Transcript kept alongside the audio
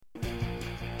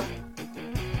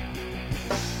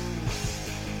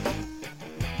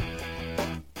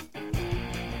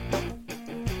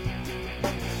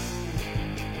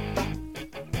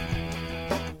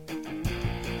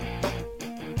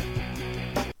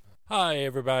Hi,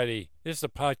 everybody. This is a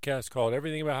podcast called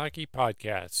Everything About Hockey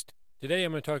Podcast. Today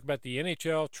I'm going to talk about the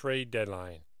NHL trade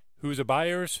deadline. Who's the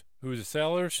buyers, who's the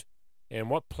sellers, and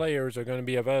what players are going to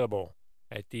be available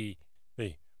at the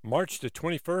March the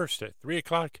 21st at 3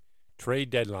 o'clock trade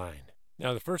deadline.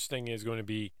 Now, the first thing is going to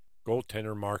be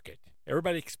goaltender market.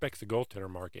 Everybody expects the goaltender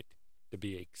market to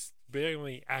be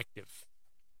extremely active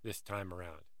this time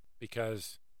around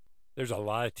because there's a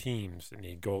lot of teams that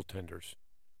need goaltenders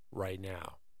right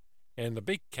now. And the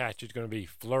big catch is going to be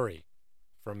Fleury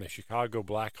from the Chicago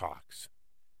Blackhawks.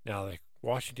 Now, the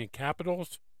Washington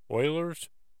Capitals, Oilers,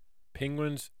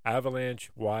 Penguins, Avalanche,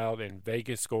 Wild, and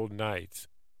Vegas Golden Knights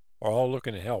are all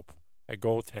looking to help at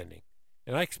goaltending.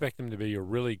 And I expect them to be a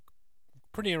really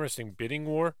pretty interesting bidding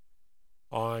war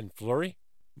on Fleury.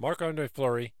 Marc-Andre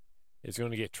Fleury is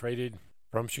going to get traded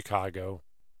from Chicago.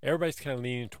 Everybody's kind of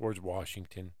leaning towards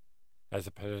Washington as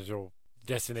a potential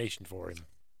destination for him.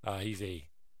 He's a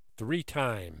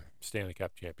three-time Stanley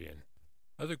Cup champion.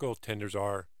 Other goaltenders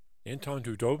are Anton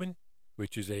Khudobin,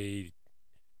 which is a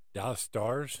Dallas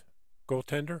Stars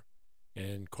goaltender,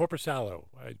 and Korpisalo,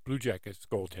 a Blue Jackets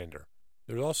goaltender.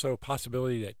 There's also a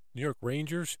possibility that New York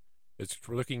Rangers is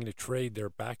looking to trade their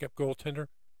backup goaltender,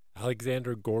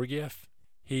 Alexander Georgiev.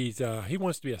 He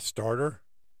wants to be a starter,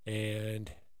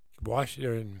 and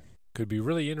Washington could be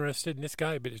really interested in this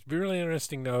guy, but it's really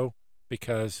interesting, though,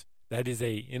 because that is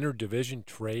a interdivision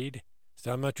trade,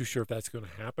 so I'm not too sure if that's going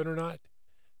to happen or not.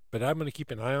 But I'm going to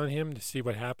keep an eye on him to see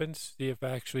what happens, see if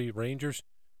actually Rangers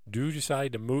do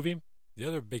decide to move him. The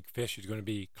other big fish is going to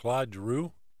be Claude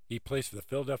Giroux. He plays for the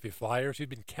Philadelphia Flyers. He's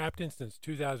been captain since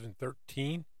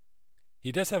 2013.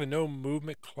 He does have a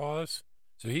no-movement clause,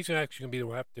 so he's actually going to be the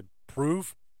one who have to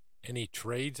prove any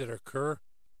trades that occur.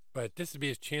 But this would be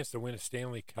his chance to win a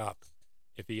Stanley Cup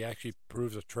if he actually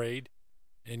proves a trade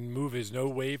and move his no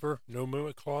waiver, no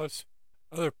movement clause.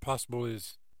 Other possible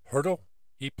is Hurdle.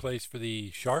 He plays for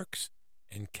the Sharks.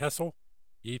 And Kessel.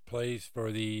 He plays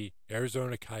for the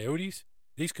Arizona Coyotes.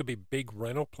 These could be big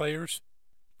rental players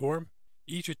for him,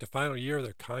 each at the final year of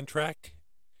their contract.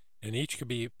 And each could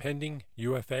be pending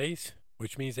UFAs,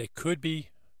 which means they could be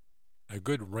a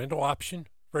good rental option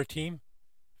for a team,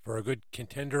 for a good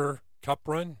contender cup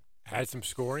run, add some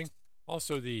scoring.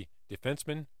 Also, the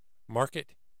defenseman market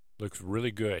looks really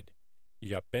good.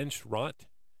 You got Ben Schrant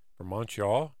from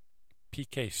Montreal,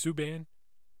 P.K. Subban,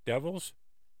 Devils.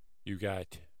 You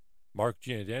got Mark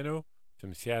Giordano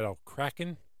from Seattle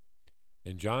Kraken,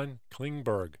 and John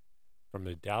Klingberg from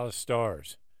the Dallas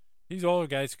Stars. These all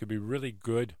guys could be really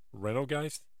good rental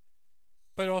guys,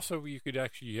 but also you could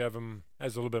actually have them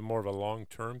as a little bit more of a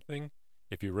long-term thing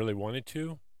if you really wanted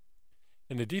to.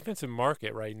 In the defensive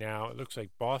market right now, it looks like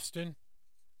Boston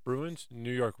Bruins,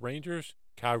 New York Rangers,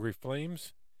 Calgary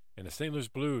Flames, and the St. Louis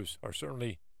Blues are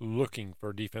certainly looking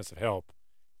for defensive help.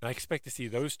 And I expect to see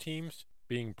those teams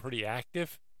being pretty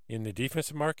active in the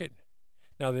defensive market.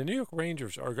 Now, the New York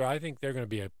Rangers I think they're going to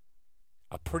be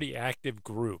a pretty active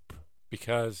group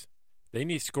because they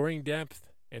need scoring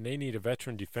depth and they need a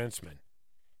veteran defenseman.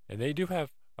 And they do have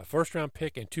a first-round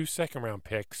pick and 2 second-round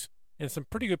picks and some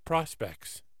pretty good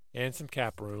prospects and some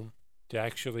cap room to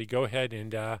actually go ahead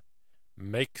and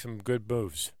make some good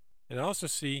moves. And I also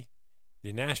see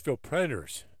the Nashville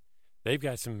Predators. They've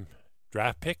got some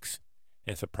draft picks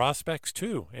and some prospects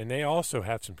too, and they also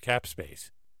have some cap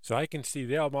space. So I can see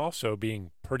them also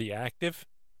being pretty active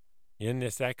in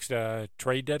this next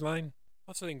trade deadline. I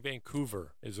also think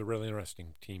Vancouver is a really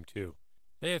interesting team too.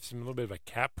 They have some little bit of a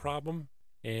cap problem,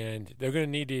 and they're going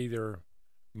to need to either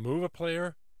move a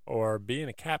player or be in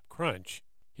a cap crunch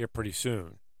here pretty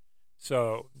soon.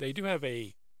 So they do have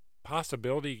a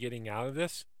possibility of getting out of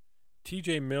this.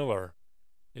 T.J. Miller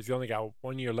has only got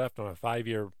 1 year left on a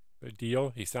 5-year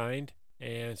deal he signed.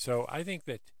 And so I think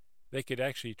that they could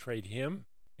actually trade him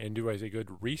and do as a good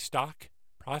restock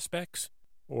prospects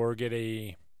or get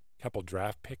a couple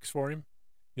draft picks for him.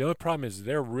 The only problem is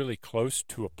they're really close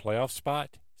to a playoff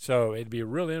spot. So it'd be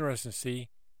really interesting to see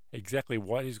exactly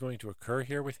what is going to occur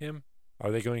here with him.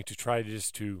 Are they going to try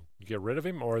just to get rid of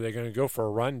him, or are they going to go for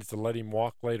a run to let him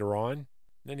walk later on?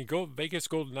 Then you go Vegas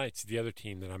Golden Knights, the other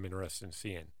team that I'm interested in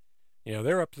seeing. You know,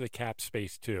 they're up to the cap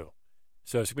space too.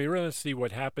 So it's going to be really to see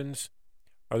what happens.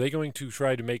 Are they going to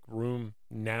try to make room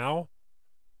now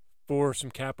for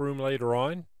some cap room later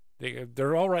on?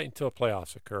 They're all right until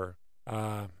playoffs occur.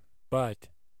 But,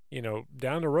 you know,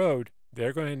 down the road,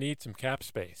 they're going to need some cap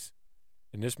space.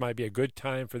 And this might be a good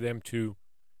time for them to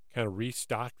kind of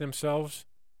restock themselves.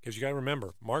 Because you got to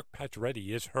remember, Mark Pacioretty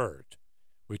is hurt,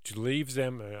 which leaves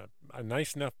them a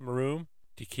nice enough room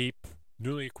to keep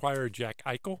newly acquired Jack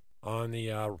Eichel on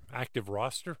the active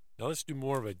roster. Now let's do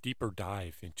more of a deeper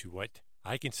dive into what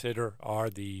I consider are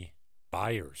the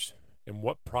buyers and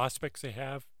what prospects they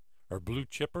have are blue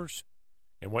chippers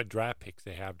and what draft picks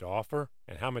they have to offer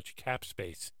and how much cap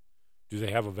space do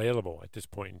they have available at this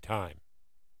point in time.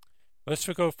 Let's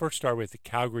first start with the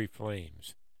Calgary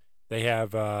Flames. They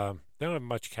don't have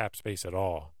much cap space at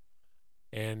all,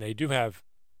 and they do have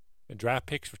draft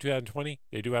picks for 2020.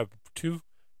 They do have 2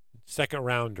 second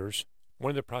rounders.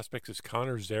 One of the prospects is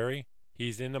Connor Zary.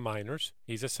 He's in the minors.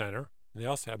 He's a center. And they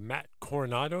also have Matt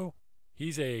Coronado.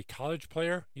 He's a college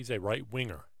player. He's a right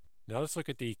winger. Now let's look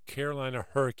at the Carolina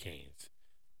Hurricanes.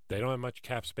 They don't have much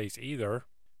cap space either.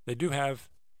 They do have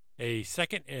a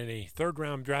second and a third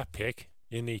round draft pick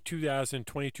in the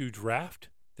 2022 draft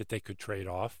that they could trade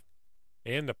off.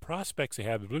 And the prospects they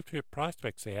have, the blue chip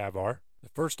prospects they have are, the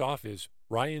first off is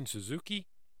Ryan Suzuki.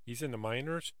 He's in the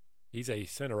minors. He's a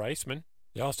center iceman.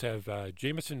 They also have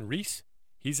Jamison Reese.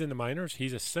 He's in the minors.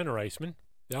 He's a center iceman.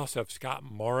 They also have Scott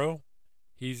Morrow.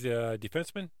 He's a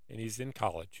defenseman, and he's in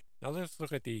college. Now let's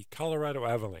look at the Colorado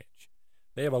Avalanche.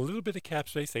 They have a little bit of cap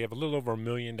space. They have a little over $1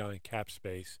 million in cap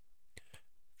space.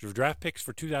 For draft picks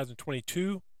for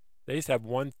 2022, they just have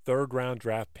 1 third-round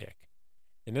draft pick.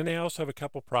 And then they also have a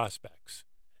couple prospects.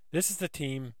 This is the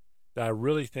team that I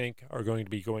really think are going to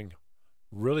be going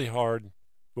really hard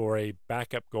for a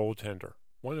backup goaltender.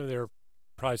 One of their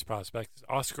prize prospects is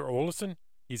Oscar Olsson.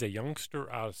 He's a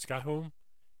youngster out of Stockholm.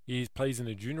 He plays in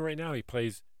the junior right now. He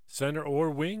plays center or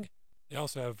wing. They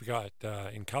also have got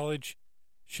in college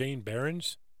Shane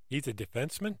Behrens. He's a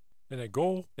defenseman. And at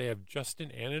goal, they have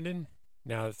Justin Anadin.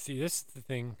 Now, see, this is the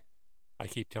thing I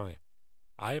keep telling you.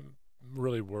 I'm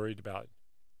really worried about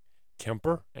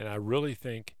Kemper, and I really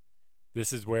think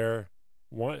this is where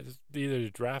either the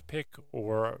draft pick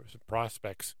or some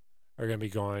prospects are going to be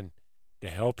gone to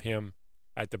help him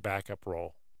at the backup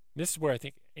role. This is where I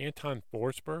think Anton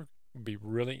Forsberg would be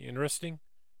really interesting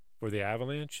for the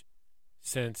Avalanche,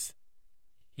 since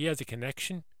he has a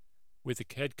connection with the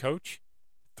head coach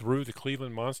through the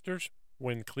Cleveland Monsters.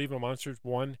 When Cleveland Monsters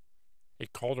won a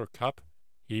Calder Cup,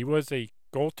 he was a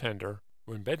goaltender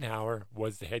when Benhauer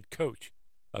was the head coach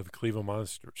of the Cleveland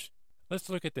Monsters. Let's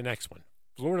look at the next one.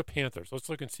 Florida Panthers. Let's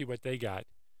look and see what they got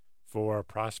for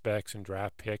prospects and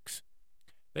draft picks.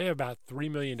 They have about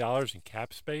 $3 million in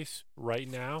cap space right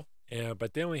now,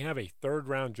 but they only have a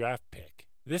third-round draft pick.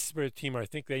 This is where a team I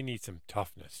think they need some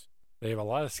toughness. They have a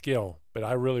lot of skill, but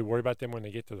I really worry about them when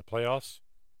they get to the playoffs,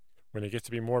 when it gets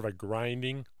to be more of a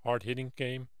grinding, hard-hitting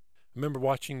game. I remember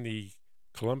watching the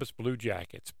Columbus Blue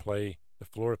Jackets play the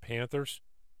Florida Panthers.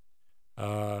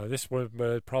 This would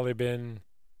have probably been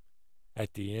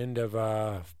at the end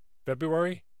of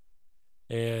February,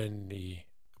 and the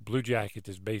Blue Jackets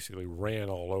just basically ran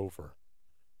all over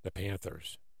the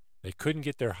Panthers. They couldn't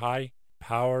get their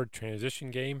high-powered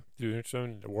transition game to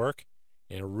work,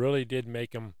 and it really did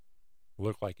make them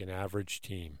look like an average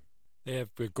team. They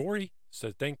have Grigory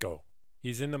Sadenko.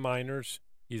 He's in the minors.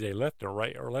 He's a left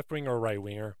wing or right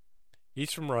winger.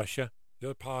 He's from Russia. The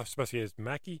other prospect is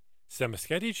Maki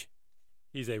Samoskevich.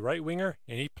 He's a right winger,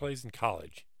 and he plays in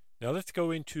college. Now let's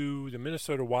go into the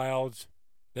Minnesota Wilds.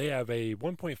 They have a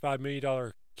 $1.5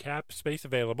 million cap space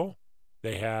available.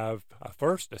 They have a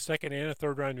first, a second, and a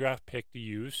third-round draft pick to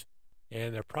use.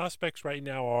 And their prospects right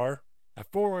now are,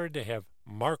 at forward, they have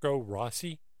Marco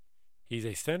Rossi. He's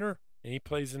a center, and he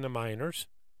plays in the minors.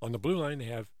 On the blue line, they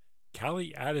have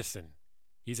Callie Addison.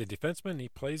 He's a defenseman, and he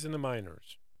plays in the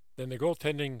minors. Then the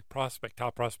goaltending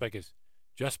top prospect is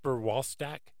Jesper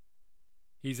Wallstack.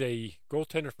 He's a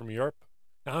goaltender from Europe.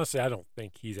 Now, honestly, I don't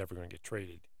think he's ever going to get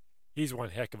traded. He's one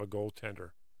heck of a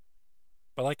goaltender.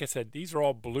 But like I said, these are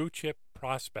all blue-chip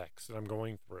prospects that I'm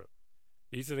going through.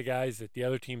 These are the guys that the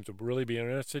other teams will really be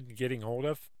interested in getting hold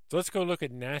of. So let's go look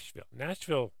at Nashville.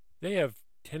 Nashville, they have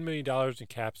 $10 million in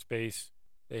cap space.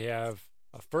 They have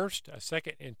a first, a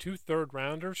second, and 2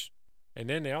 third-rounders. And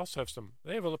then they also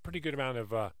have a pretty good amount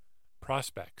of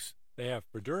prospects. They have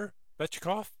Fedor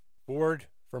Vechkov, forward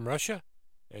from Russia,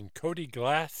 and Cody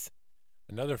Glass,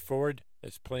 another forward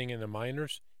that's playing in the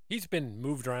minors. He's been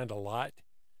moved around a lot,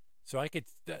 so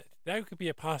that could be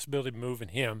a possibility of moving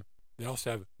him. They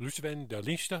also have Lucien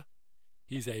Dalinsta.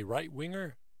 He's a right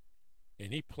winger,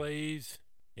 and he plays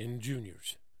in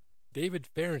juniors. David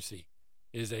Ferenczi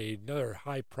is another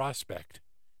high prospect.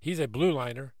 He's a blue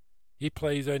liner. He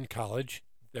plays in college.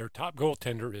 Their top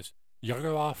goaltender is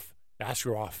Yaroslav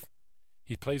Askarov.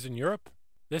 He plays in Europe.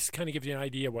 This kind of gives you an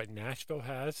idea what Nashville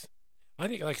has. I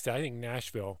think, like I said, I think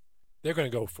Nashville, they're going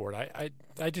to go for it.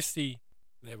 I just see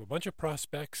they have a bunch of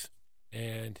prospects,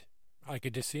 and I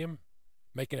could just see them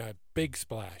making a big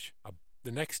splash.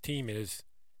 The next team is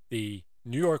the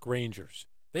New York Rangers.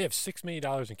 They have $6 million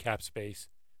in cap space.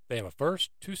 They have a first,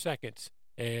 2 seconds,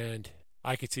 and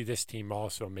I could see this team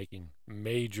also making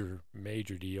major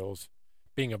deals.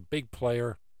 Being a big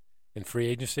player in free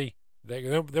agency, they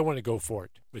want to go for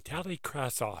it. Vitaly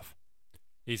Krasov,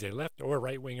 he's a left or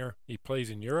right winger. He plays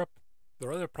in Europe.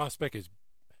 Their other prospect is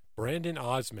Brandon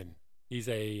Osmond. He's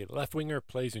a left winger,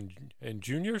 plays in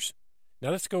juniors.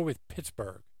 Now let's go with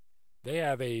Pittsburgh. They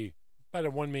have about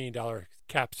a $1 million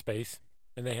cap space,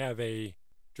 and they have a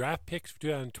draft picks for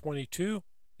 2022.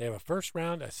 They have a first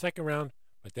round, a second round,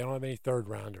 but they don't have any third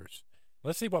rounders.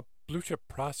 Let's see what blue chip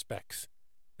prospects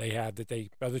they have that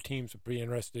other teams would be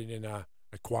interested in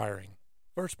acquiring.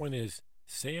 First one is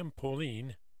Sam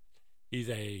Poulin. He's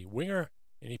a winger,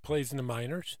 and he plays in the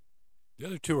minors. The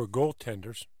other two are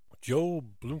goaltenders, Joe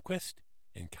Blomqvist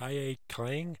and Kaye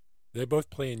Klang. They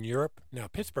both play in Europe. Now,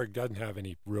 Pittsburgh doesn't have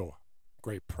any real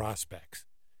great prospects.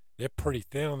 They're pretty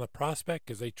thin on the prospect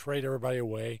because they trade everybody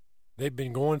away. They've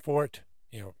been going for it.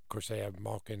 Of course, they have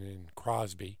Malkin and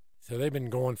Crosby. So they've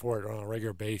been going for it on a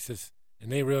regular basis.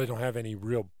 And they really don't have any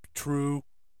real true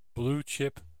blue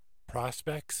chip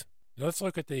prospects. Now let's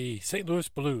look at the St. Louis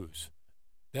Blues.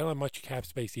 They don't have much cap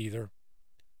space either.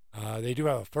 They do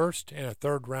have a first and a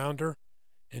third rounder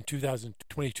in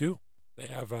 2022. They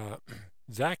have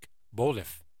Zach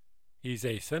Boldiff. He's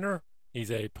a center.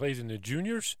 Plays in the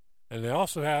juniors. And they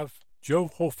also have Joe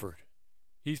Holford.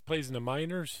 He plays in the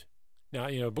minors.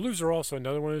 Now, Blues are also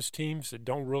another one of those teams that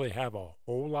don't really have a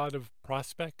whole lot of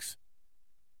prospects.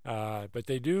 But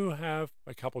they do have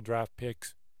a couple draft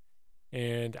picks.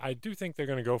 And I do think they're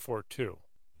going to go for it too.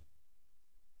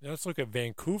 Now let's look at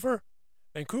Vancouver.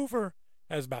 Vancouver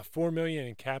has about $4 million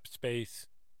in cap space.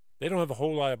 They don't have a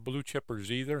whole lot of blue chippers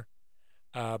either.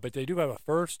 But they do have a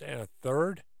first and a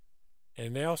third.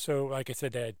 And they also, like I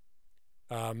said, they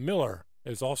had Miller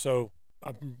is also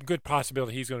a good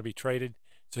possibility he's going to be traded.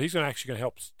 So he's actually going to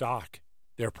help stock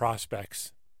their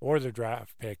prospects or their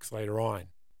draft picks later on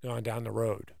down the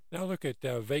road. Now look at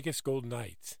Vegas Golden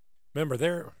Knights. Remember,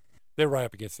 they're right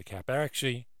up against the cap. They're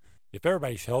actually, if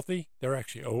everybody's healthy, they're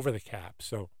actually over the cap.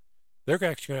 So they're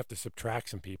actually going to have to subtract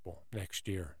some people next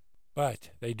year.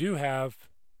 But they do have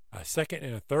a second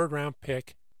and a third round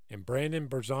pick in Brandon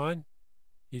Berzon.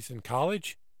 He's in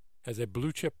college as a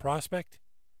blue chip prospect.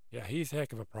 Yeah, he's a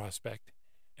heck of a prospect.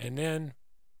 And then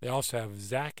they also have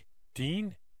Zach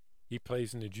Dean. He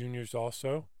plays in the juniors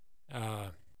also.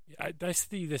 I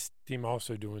see this team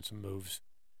also doing some moves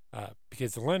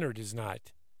because Leonard is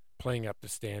not playing up to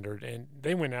standard, and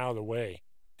they went out of the way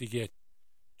to get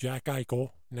Jack Eichel.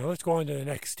 Now let's go on to the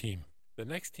next team. The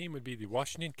next team would be the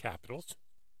Washington Capitals.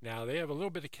 Now they have a little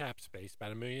bit of cap space,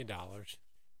 about $1 million,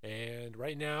 and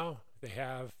right now they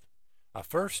have a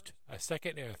first, a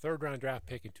second, and a third round draft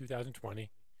pick in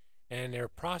 2020, and their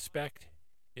prospect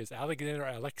is Alexander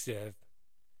Alexeyev,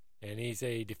 and he's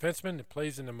a defenseman that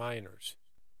plays in the minors.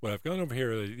 What I've gone over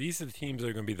here, these are the teams that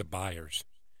are going to be the buyers.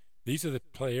 These are the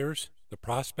players, the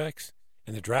prospects,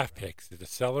 and the draft picks that the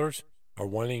sellers are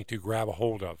wanting to grab a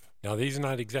hold of. Now, these are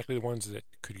not exactly the ones that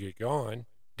could get gone.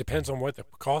 Depends on what the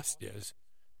cost is,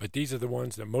 but these are the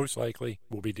ones that most likely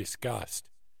will be discussed.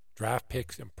 Draft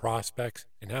picks and prospects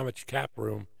and how much cap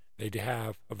room they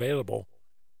have available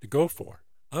to go for.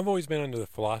 I've always been under the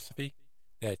philosophy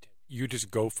that you just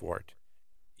go for it.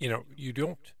 You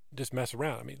don't just mess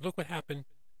around. I mean, look what happened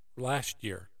last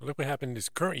year. Look what happened this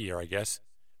current year, I guess,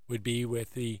 would be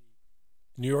with the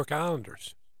New York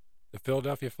Islanders, the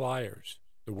Philadelphia Flyers,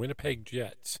 the Winnipeg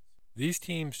Jets. These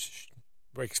teams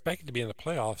were expected to be in the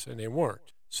playoffs, and they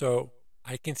weren't. So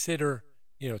I consider,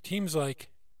 teams like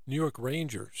New York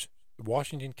Rangers, the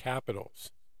Washington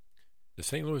Capitals, the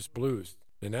St. Louis Blues,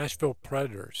 the Nashville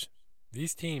Predators,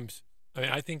 these teams,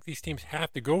 I think these teams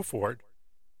have to go for it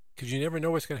because you never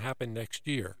know what's going to happen next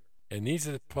year. And these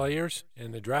are the players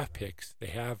and the draft picks they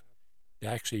have to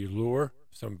actually lure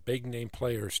some big-name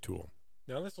players to them.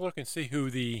 Now let's look and see who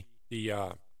the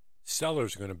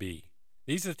sellers are going to be.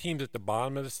 These are the teams at the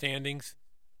bottom of the standings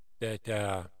that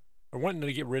are wanting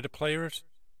to get rid of players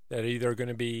that either are going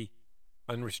to be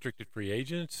unrestricted free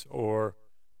agents or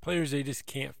players they just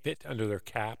can't fit under their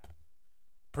cap.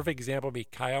 Perfect example would be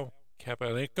Kyle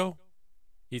Kapelenko.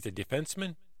 He's a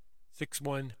defenseman,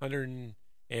 6'1",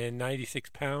 196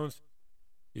 pounds.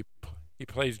 He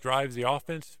drives the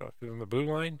offense from the blue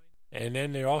line. And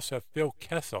then they also have Phil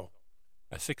Kessel,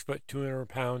 a 6 foot, 200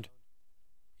 pound.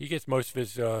 He gets most of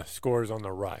his scores on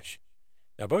the rush.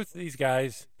 Now, both of these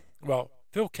guys,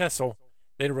 Phil Kessel,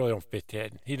 they really don't fit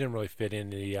in. He didn't really fit in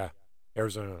the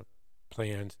Arizona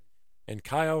plans. And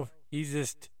Kyle,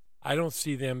 I don't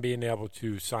see them being able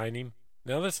to sign him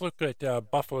Now let's look at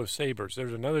Buffalo Sabres.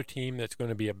 There's another team that's going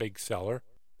to be a big seller.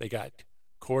 They got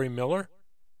Corey Miller.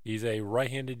 He's a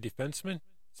right-handed defenseman,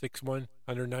 6'1",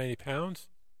 190 pounds.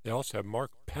 They also have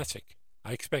Mark Pesic.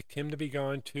 I expect him to be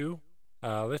gone too.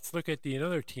 Let's look at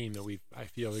another team that I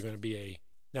feel they're going to be a.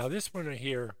 Now this one right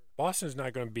here, Boston's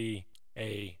not going to be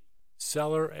a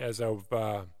seller as of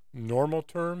normal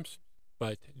terms,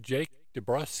 but Jake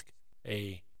DeBrusk,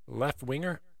 a left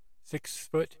winger, 6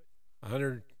 foot,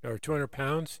 100 or 200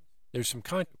 pounds. There's some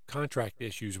contract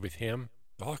issues with him.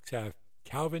 The Hawks have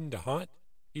Calvin DeHunt.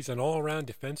 He's an all-around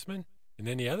defenseman. And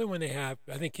then the other one they have,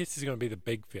 I think this is going to be the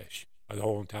big fish of the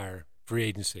whole entire free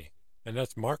agency. And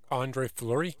that's Marc-Andre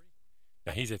Fleury.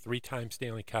 Now, he's a 3-time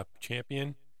Stanley Cup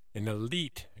champion, an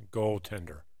elite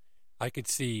goaltender. I could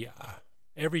see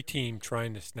every team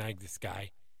trying to snag this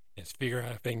guy and figure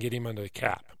out if they can get him under the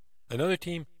cap. Another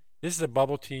team, this is a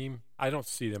bubble team. I don't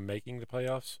see them making the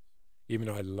playoffs, even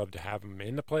though I'd love to have them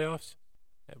in the playoffs.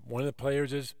 One of the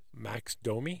players is Max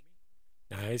Domi.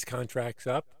 Now his contract's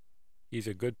up. He's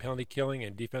a good penalty killing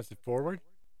and defensive forward.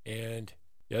 And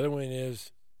the other one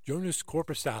is Jonas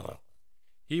Korpisalo.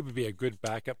 He would be a good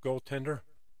backup goaltender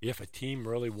if a team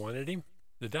really wanted him.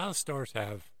 The Dallas Stars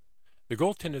have the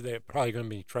goaltender they're probably going to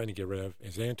be trying to get rid of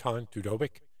is Anton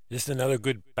Tudovic. This is another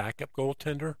good backup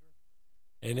goaltender.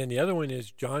 And then the other one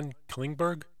is John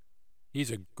Klingberg.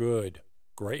 He's a great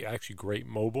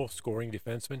mobile scoring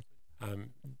defenseman.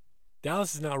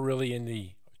 Dallas is not really in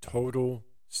the total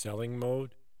selling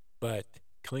mode, but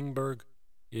Klingberg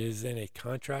is in a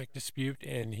contract dispute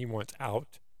and he wants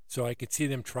out. So I could see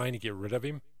them trying to get rid of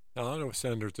him. Now, I don't know with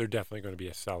Senators, they're definitely going to be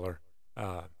a seller.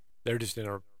 They're just in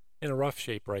a rough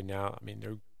shape right now. I mean,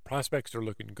 their prospects are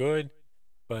looking good,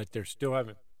 but they still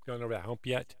haven't gone over that hump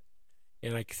yet.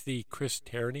 And I can see Chris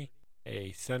Tierney,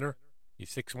 a center.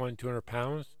 He's 6'1", 200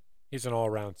 pounds. He's an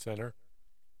all-around center.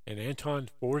 And Anton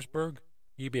Forsberg,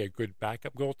 he'd be a good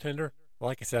backup goaltender.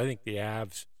 Like I said, I think the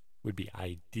Avs would be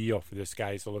ideal for this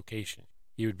guy's location.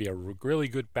 He would be a really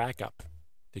good backup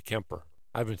to Kemper.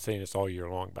 I've been saying this all year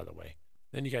long, by the way.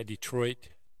 Then you got Detroit,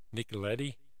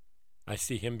 Nicoletti. I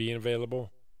see him being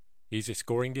available. He's a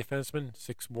scoring defenseman,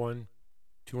 6'1",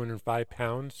 205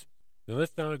 pounds. Then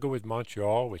let's now go with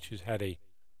Montreal, which has had a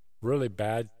really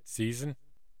bad season.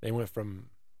 They went from,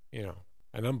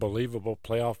 an unbelievable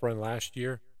playoff run last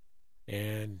year,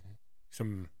 and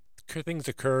some things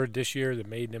occurred this year that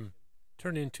made them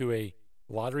turn into a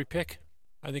lottery pick.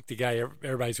 I think the guy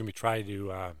everybody's going to be trying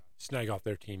to snag off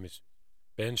their team is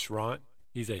Ben Schrant.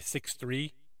 He's a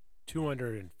 6'3",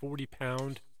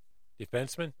 240-pound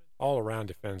defenseman,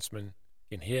 all-around defenseman.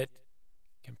 Can hit,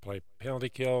 can play penalty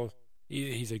kill.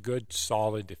 He's a good,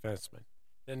 solid defenseman.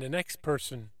 Then the next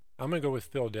person, I'm going to go with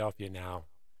Philadelphia now.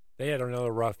 They had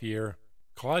another rough year.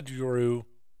 Claude Giroux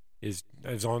is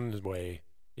on his way.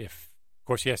 Of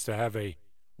course, he has to have a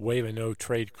waive a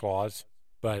no-trade clause,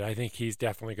 but I think he's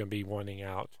definitely going to be wanting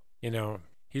out.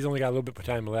 He's only got a little bit of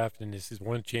time left, and this is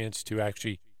one chance to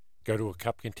actually go to a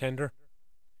cup contender.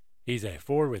 He's a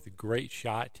forward with a great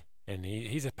shot, and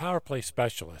he's a power play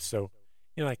specialist. So,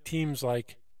 like teams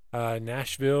like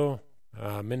Nashville,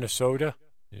 Minnesota,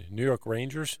 New York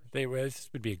Rangers, this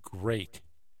would be a great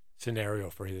scenario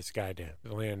for this guy to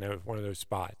land one of those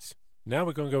spots. Now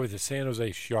we're going to go with the San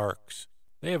Jose Sharks.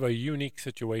 They have a unique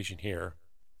situation here.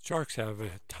 Sharks have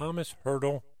Thomas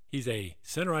Hertl. He's a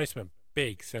center iceman,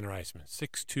 big center iceman,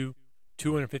 6'2",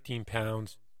 215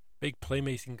 pounds, big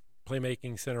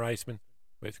playmaking center iceman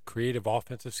with creative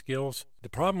offensive skills. The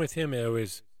problem with him, though,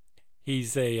 is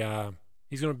he's going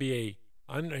to be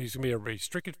a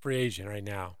restricted free agent right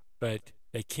now, but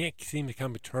they can't seem to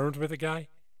come to terms with the guy,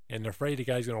 and they're afraid the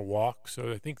guy's going to walk.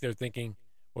 So I think they're thinking,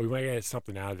 well, we might get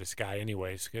something out of this guy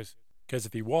anyways, because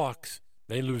if he walks,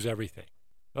 they lose everything.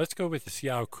 Let's go with the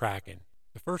Seattle Kraken.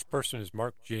 The first person is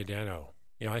Mark Giordano.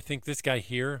 I think this guy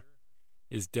here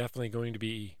is definitely going to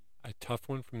be a tough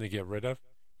one for them to get rid of.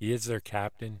 He is their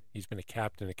captain. He's been a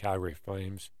captain of the Calgary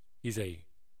Flames. He's a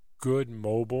good,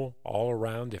 mobile,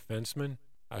 all-around defenseman,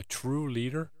 a true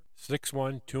leader,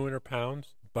 6'1", 200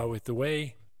 pounds. But with the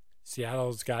way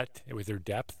Seattle's got, with their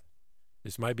depth,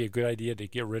 this might be a good idea to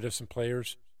get rid of some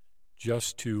players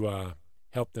just to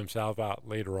help themselves out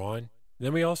later on.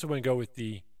 Then we also want to go with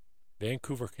the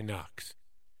Vancouver Canucks.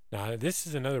 Now, this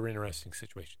is another interesting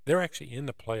situation. They're actually in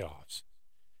the playoffs,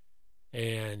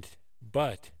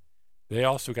 but they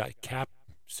also got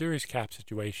serious cap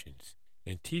situations.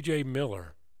 And T.J.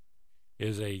 Miller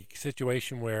is a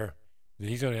situation where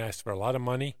he's going to ask for a lot of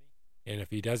money, and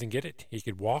if he doesn't get it, he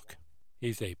could walk.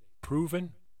 He's a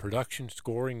proven production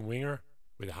scoring winger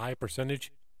with a high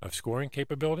percentage of scoring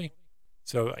capability.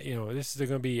 So, this is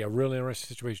going to be a really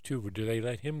interesting situation, too. Do they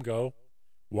let him go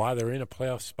while they're in a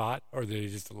playoff spot, or do they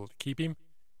just keep him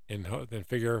and then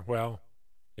figure, well,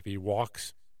 if he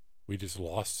walks, we just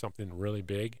lost something really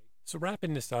big? So,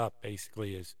 wrapping this up,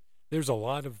 basically, is there's a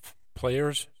lot of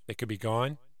players that could be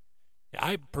gone.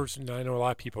 I know a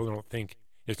lot of people don't think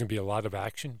there's going to be a lot of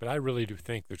action, but I really do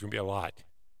think there's going to be a lot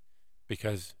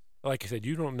because, like I said,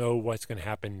 you don't know what's going to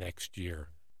happen next year.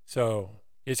 So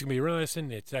it's going to be really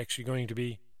interesting. It's actually going to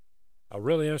be a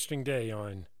really interesting day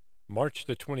on March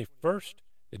the 21st.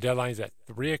 The deadline's at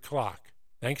 3 o'clock.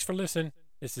 Thanks for listening.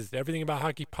 This is Everything About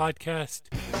Hockey Podcast.